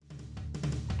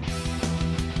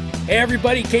Hey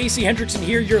everybody, Casey Hendrickson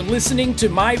here. You're listening to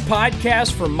my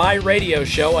podcast for my radio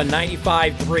show on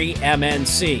 95.3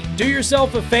 MNC. Do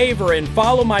yourself a favor and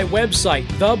follow my website,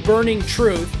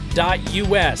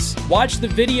 theburningtruth.us. Watch the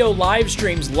video live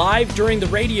streams live during the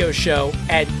radio show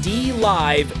at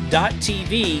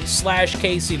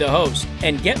dlive.tv/Casey the host.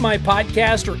 And get my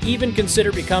podcast or even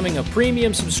consider becoming a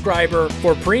premium subscriber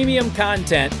for premium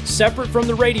content separate from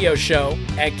the radio show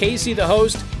at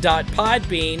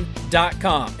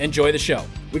caseythehost.podbean.com. Enjoy the show.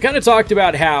 We kind of talked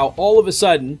about how all of a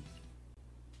sudden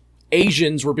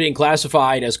Asians were being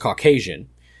classified as Caucasian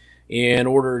in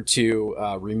order to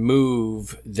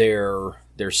remove their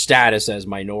status as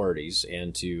minorities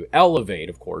and to elevate,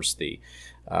 of course, the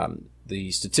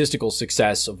statistical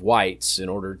success of whites in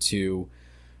order to,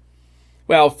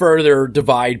 well, further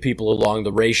divide people along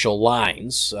the racial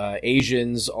lines.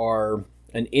 Asians are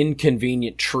an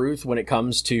inconvenient truth when it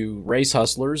comes to race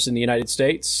hustlers in the United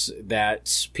States,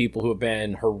 that people who have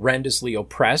been horrendously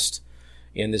oppressed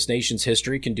in this nation's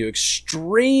history can do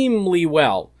extremely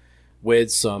well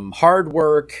with some hard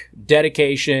work,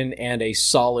 dedication, and a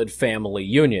solid family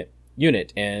unit.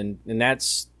 And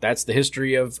that's the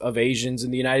history of Asians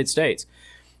in the United States.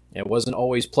 It wasn't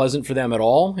always pleasant for them at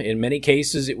all. In many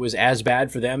cases, it was as bad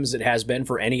for them as it has been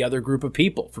for any other group of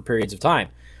people for periods of time.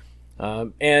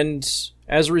 And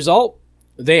as a result,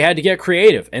 they had to get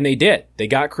creative, and they did. They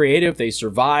got creative, they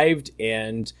survived,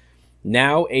 and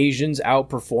now Asians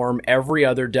outperform every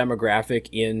other demographic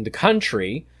in the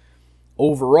country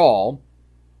overall,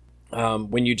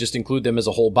 when you just include them as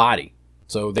a whole body.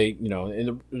 So they,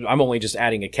 I'm only just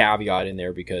adding a caveat in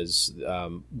there because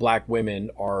black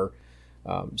women are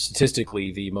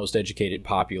statistically the most educated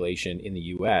population in the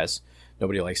U.S.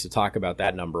 Nobody likes to talk about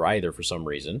that number either for some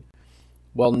reason.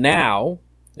 Well, now,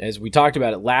 as we talked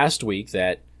about it last week,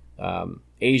 that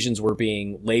Asians were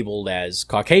being labeled as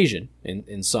Caucasian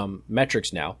in some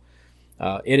metrics now.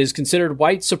 It is considered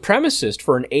white supremacist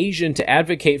for an Asian to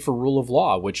advocate for rule of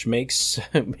law, which makes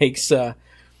the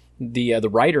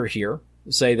writer here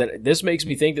say that this makes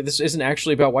me think that this isn't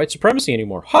actually about white supremacy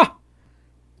anymore. Ha!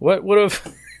 What would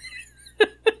have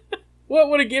what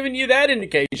would have given you that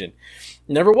indication?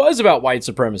 Never was about white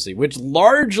supremacy, which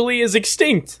largely is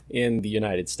extinct in the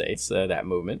United States, that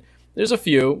movement. There's a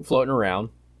few floating around,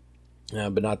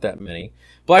 but not that many.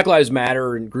 Black Lives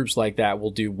Matter and groups like that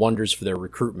will do wonders for their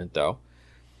recruitment, though.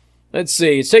 Let's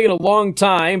see. It's taken a long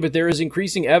time, but there is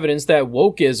increasing evidence that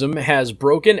wokeism has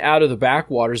broken out of the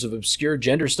backwaters of obscure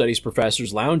gender studies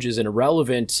professors' lounges and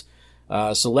irrelevant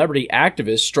celebrity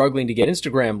activists struggling to get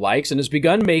Instagram likes and has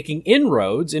begun making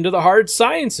inroads into the hard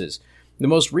sciences. The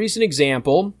most recent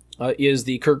example is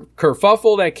the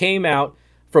kerfuffle that came out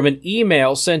from an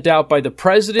email sent out by the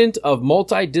president of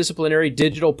Multidisciplinary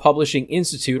Digital Publishing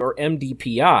Institute, or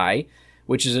MDPI,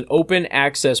 which is an open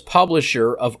access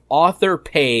publisher of author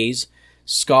pays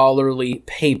scholarly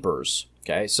papers.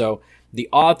 Okay, so the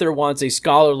author wants a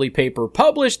scholarly paper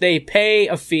published. They pay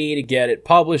a fee to get it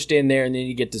published in there, and then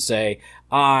you get to say,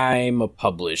 I'm a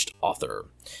published author.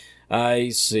 I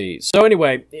see. So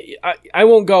anyway, I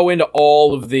won't go into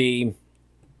all of the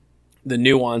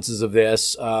nuances of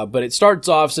this, but it starts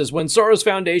off, says, when Soros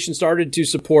Foundation started to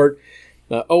support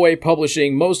OA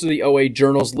publishing, most of the OA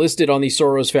journals listed on the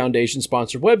Soros Foundation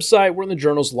sponsored website were in the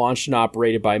journals launched and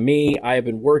operated by me. I have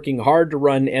been working hard to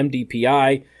run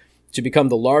MDPI to become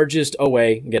the largest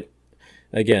OA,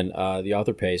 again, the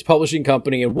author pays, publishing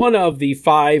company and one of the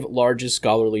 5 largest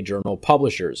scholarly journal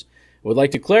publishers. I would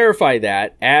like to clarify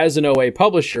that, as an OA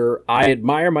publisher, I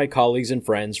admire my colleagues and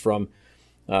friends from,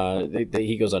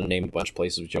 he goes on to name a bunch of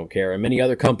places which don't care, and many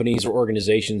other companies or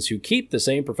organizations who keep the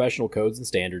same professional codes and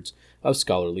standards of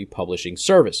scholarly publishing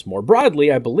service. More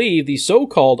broadly, I believe the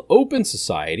so-called open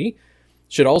society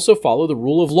should also follow the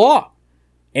rule of law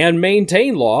and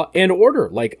maintain law and order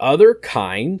like other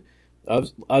kinds of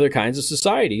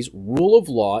societies. Rule of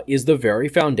law is the very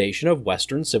foundation of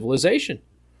Western civilization.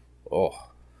 Oh,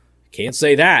 can't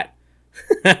say that.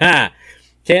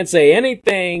 Can't say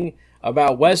anything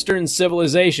about Western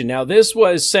civilization. Now, this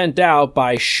was sent out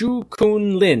by Shu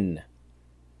Kun Lin.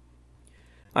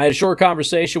 I had a short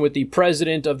conversation with the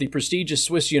president of the prestigious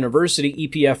Swiss university,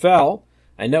 EPFL.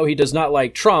 I know he does not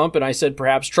like Trump, and I said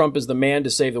perhaps Trump is the man to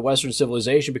save the Western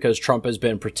civilization because Trump has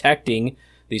been protecting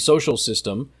the social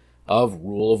system of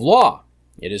rule of law.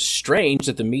 It is strange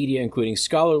that the media, including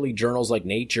scholarly journals like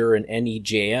Nature and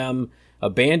NEJM,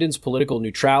 abandons political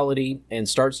neutrality and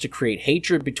starts to create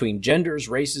hatred between genders,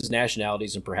 races,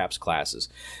 nationalities, and perhaps classes.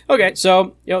 Okay,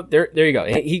 so there you go.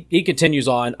 He continues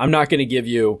on. I'm not going to give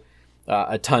you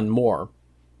a ton more.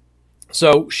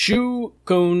 So Shu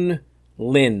Kun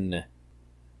Lin,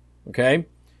 okay,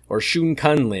 or Shun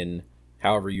Kunlin,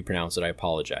 however you pronounce it. I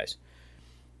apologize.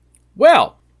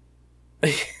 Well,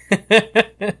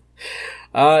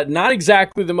 not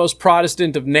exactly the most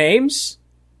Protestant of names,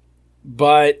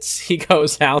 but he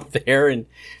goes out there and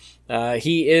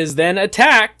he is then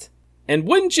attacked. And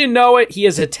wouldn't you know it, he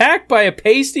is attacked by a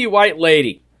pasty white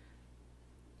lady.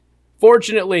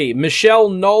 Fortunately, Michelle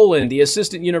Nolan, the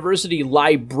assistant university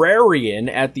librarian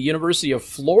at the University of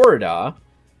Florida,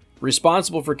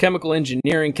 responsible for chemical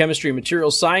engineering, chemistry, and material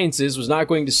sciences, was not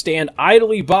going to stand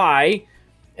idly by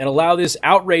and allow this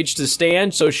outrage to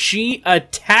stand. So she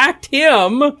attacked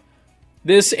him,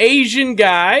 this Asian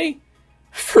guy,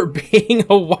 for being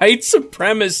a white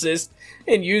supremacist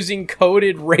and using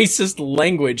coded racist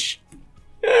language.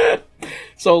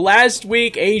 So last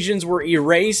week, Asians were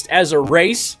erased as a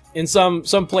race in some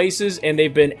places, and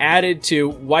they've been added to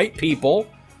white people.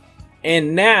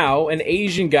 And now an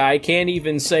Asian guy can't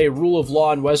even say rule of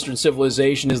law in Western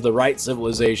civilization is the right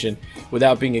civilization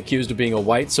without being accused of being a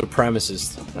white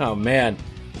supremacist. Oh man,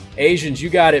 Asians,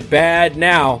 you got it bad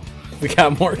now. We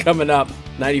got more coming up.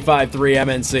 95.3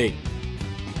 MNC.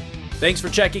 Thanks for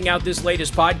checking out this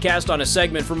latest podcast on a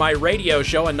segment from my radio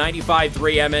show on 95.3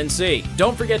 MNC.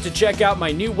 Don't forget to check out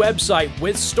my new website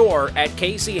with store at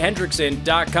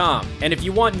CaseyHendrickson.com. And if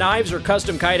you want knives or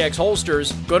custom Kydex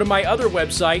holsters, go to my other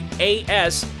website,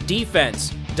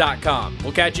 ASDefense.com.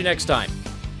 We'll catch you next time.